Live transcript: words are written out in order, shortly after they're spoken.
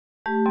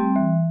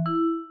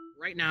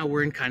Right now,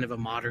 we're in kind of a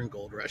modern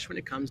gold rush when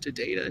it comes to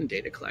data and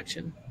data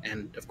collection.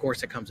 And of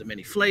course, it comes in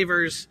many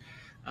flavors.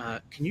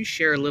 Can you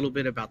share a little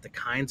bit about the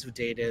kinds of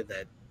data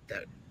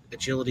that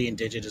Agility and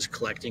Digit is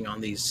collecting on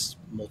these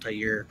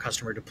multi-year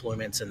customer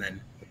deployments? And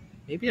then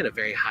maybe at a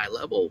very high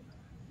level,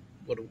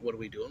 what are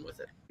we doing with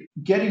it?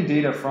 Getting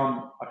data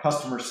from a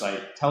customer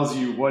site tells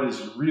you what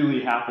is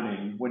really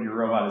happening when your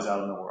robot is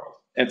out in the world.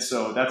 And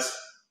so that's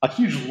a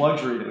huge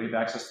luxury that we have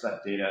access to that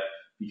data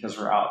because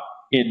we're out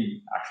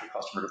in actual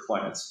customer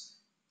deployments.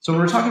 So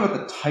when we're talking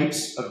about the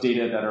types of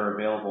data that are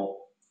available,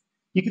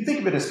 you can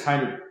think of it as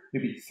kind of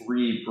maybe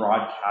three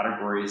broad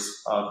categories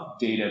of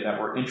data that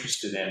we're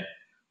interested in.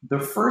 The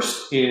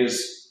first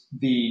is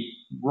the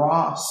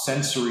raw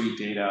sensory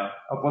data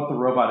of what the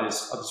robot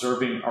is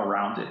observing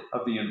around it,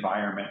 of the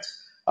environment.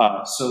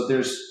 So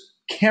there's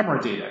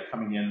camera data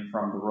coming in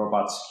from the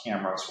robot's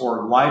cameras,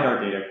 or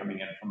LiDAR data coming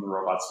in from the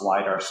robot's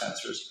LiDAR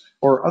sensors,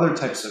 or other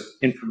types of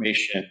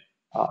information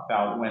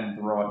about when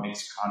the robot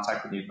makes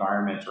contact with the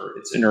environment, or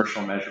its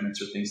inertial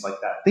measurements, or things like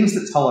that. Things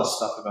that tell us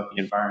stuff about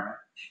the environment.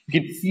 You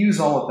can fuse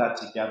all of that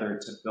together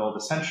to build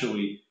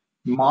essentially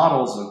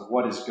models of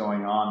what is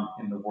going on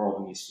in the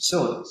world in these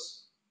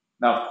facilities.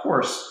 Now, of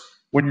course,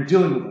 when you're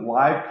dealing with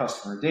live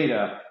customer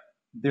data,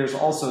 there's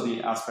also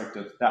the aspect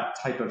of that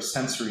type of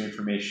sensory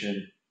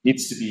information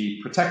needs to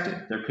be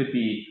protected. There could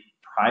be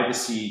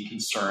privacy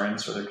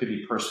concerns, or there could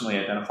be personally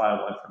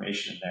identifiable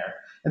information in there.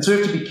 And so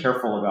we have to be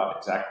careful about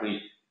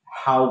exactly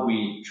how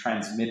we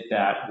transmit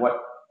that, what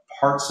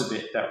parts of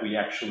it that we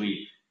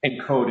actually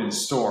encode and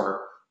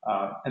store.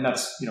 And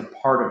that's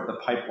part of the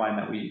pipeline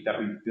that we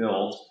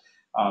build.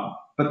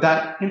 But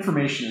that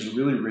information is a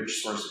really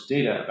rich source of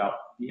data about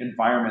the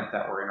environment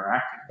that we're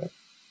interacting with.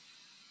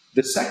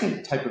 The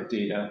second type of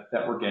data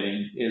that we're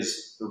getting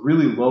is the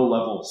really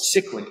low-level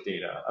cyclic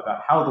data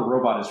about how the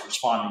robot is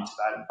responding to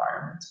that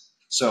environment.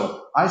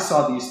 So I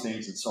saw these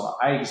things, and so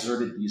I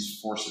exerted these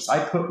forces.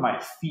 I put my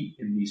feet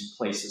in these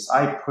places.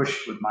 I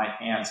pushed with my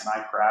hands, and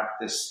I grabbed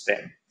this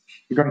thing.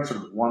 You're going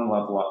sort of one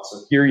level up.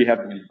 So here you have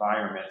the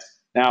environment.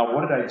 Now,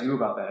 what did I do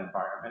about that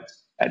environment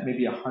at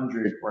maybe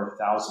 100 or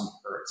 1,000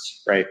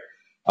 hertz, right?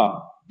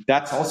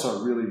 That's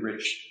also a really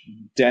rich,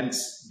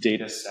 dense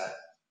data set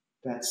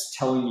that's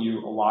telling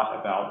you a lot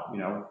about,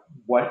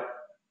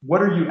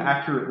 what are you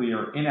accurately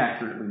or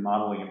inaccurately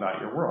modeling about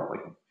your world?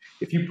 Like,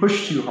 if you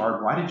push too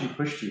hard, why did you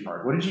push too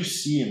hard? What did you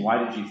see, and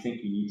why did you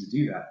think you need to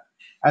do that?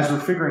 As we're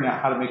figuring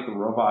out how to make the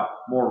robot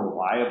more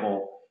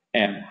reliable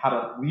and how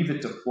to leave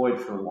it deployed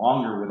for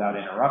longer without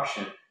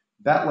interruption,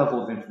 that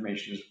level of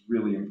information is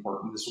really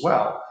important as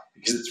well,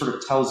 because it sort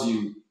of tells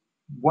you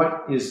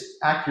what is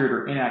accurate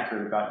or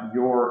inaccurate about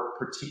your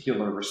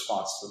particular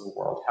response to the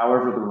world,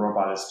 however the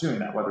robot is doing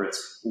that, whether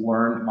it's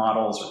learned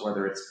models or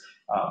whether it's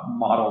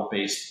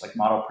model-based, like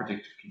model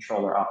predictive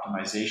control or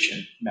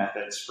optimization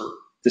methods for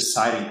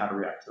deciding how to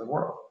react to the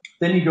world.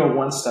 Then you go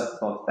one step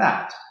above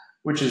that,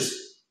 which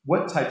is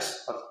what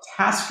types of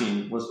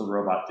tasking was the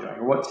robot doing,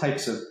 or what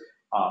types of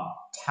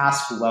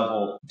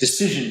task-level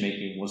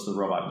decision-making was the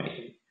robot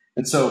making.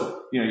 And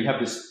so, you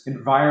have this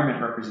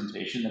environment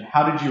representation, and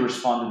how did you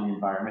respond to the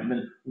environment? And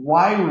then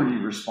why were you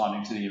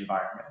responding to the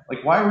environment?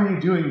 Like, why were you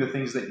doing the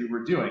things that you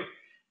were doing?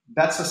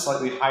 That's a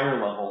slightly higher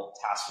level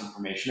task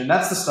information. And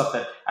that's the stuff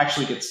that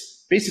actually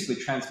gets basically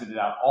transmitted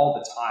out all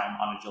the time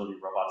on Agility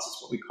robots.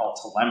 It's what we call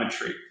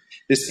telemetry.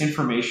 This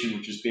information,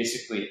 which is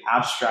basically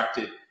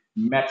abstracted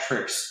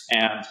metrics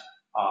and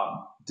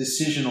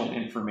decisional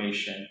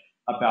information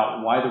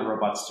about why the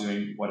robot's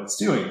doing what it's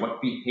doing.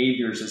 What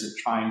behaviors is it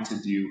trying to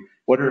do?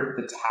 What are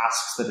the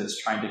tasks that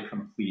it's trying to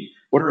complete?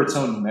 What are its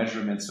own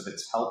measurements of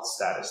its health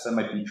status that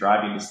might be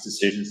driving its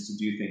decisions to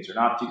do things or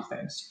not do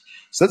things?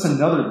 So that's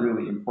another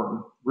really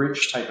important,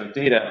 rich type of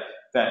data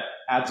that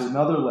adds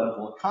another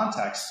level of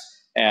context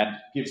and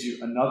gives you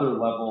another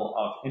level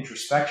of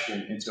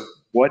introspection into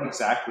what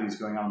exactly is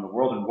going on in the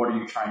world and what are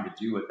you trying to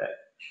do with it,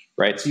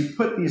 right? So you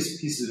put these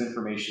pieces of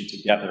information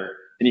together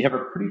and you have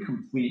a pretty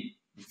complete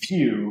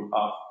view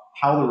of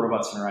how the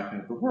robot's interacting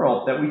with the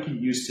world that we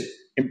can use to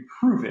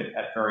improve it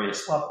at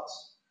various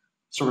levels.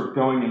 Sort of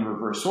going in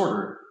reverse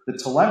order, the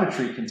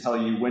telemetry can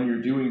tell you when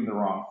you're doing the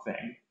wrong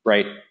thing,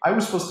 right? I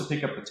was supposed to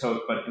pick up the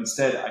tote, but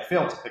instead I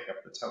failed to pick up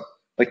the tote.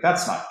 Like,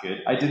 that's not good.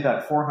 I did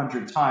that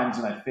 400 times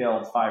and I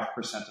failed 5%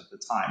 of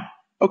the time.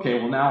 Okay,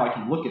 well now I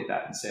can look at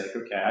that and say, like,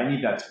 okay, I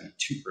need that to be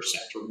 2%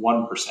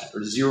 or 1%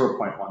 or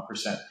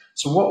 0.1%.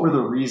 So what were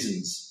the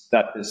reasons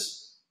that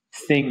this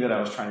thing that I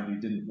was trying to do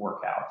didn't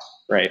work out,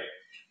 right?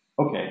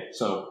 Okay,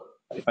 so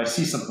if I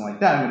see something like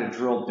that, I'm going to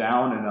drill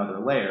down another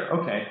layer.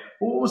 Okay,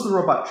 well, what was the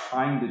robot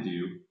trying to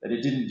do that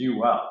it didn't do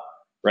well,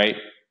 right?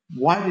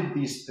 Why did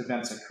these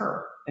events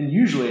occur? And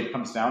usually it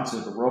comes down to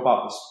the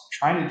robot was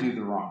trying to do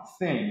the wrong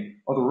thing,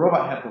 or the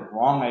robot had the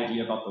wrong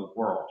idea about the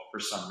world for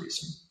some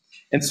reason.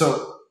 And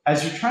so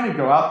as you're trying to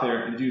go out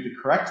there and do the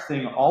correct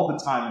thing all the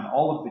time in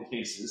all of the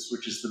cases,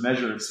 which is the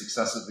measure of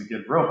success of a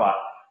good robot,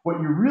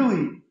 what you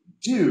really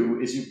do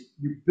is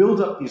you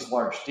build up these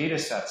large data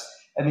sets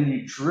and then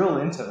you drill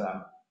into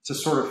them to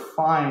sort of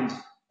find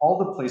all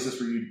the places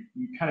where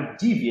you kind of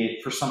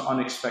deviate for some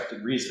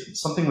unexpected reason.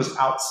 Something was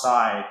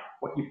outside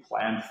what you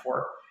planned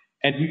for.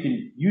 And you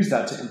can use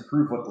that to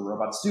improve what the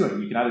robot's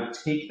doing. You can either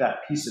take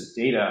that piece of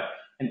data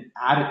and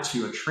add it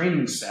to a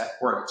training set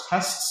or a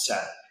test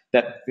set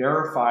that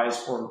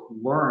verifies or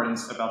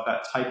learns about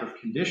that type of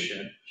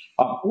condition,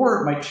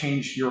 or it might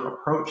change your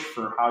approach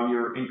for how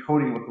you're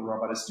encoding what the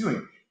robot is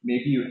doing.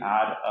 Maybe you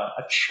add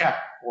a check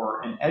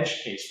or an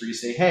edge case where you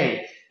say,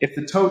 hey, if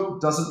the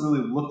tote doesn't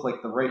really look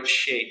like the right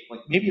shape,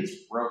 like maybe it's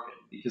broken,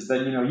 because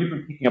then, you've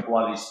been picking up a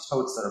lot of these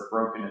totes that are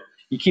broken.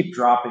 You keep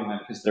dropping them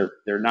because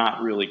they're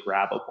not really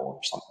grabbable or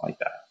something like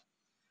that.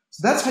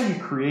 So that's how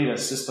you create a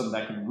system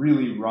that can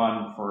really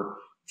run for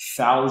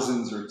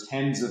thousands or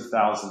tens of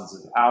thousands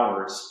of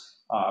hours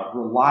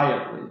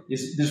reliably.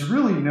 There's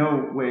really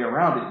no way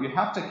around it. You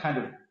have to kind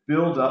of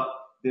build up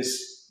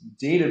this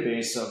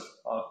database of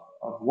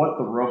what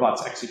the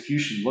robot's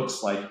execution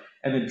looks like,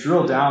 and then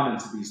drill down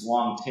into these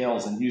long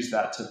tails and use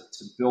that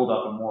to build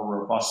up a more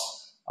robust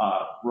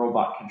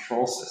robot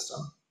control system,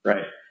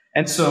 right?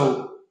 And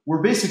so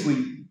we're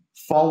basically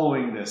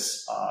following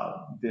this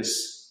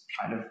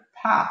kind of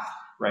path,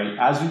 right?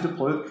 As we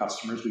deploy with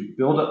customers, we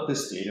build up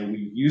this data,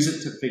 we use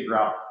it to figure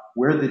out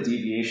where the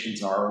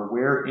deviations are, or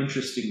where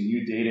interesting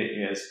new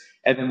data is,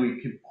 and then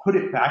we can put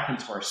it back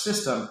into our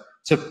system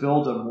to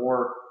build a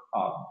more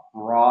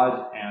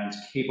broad and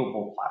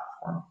capable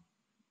platform.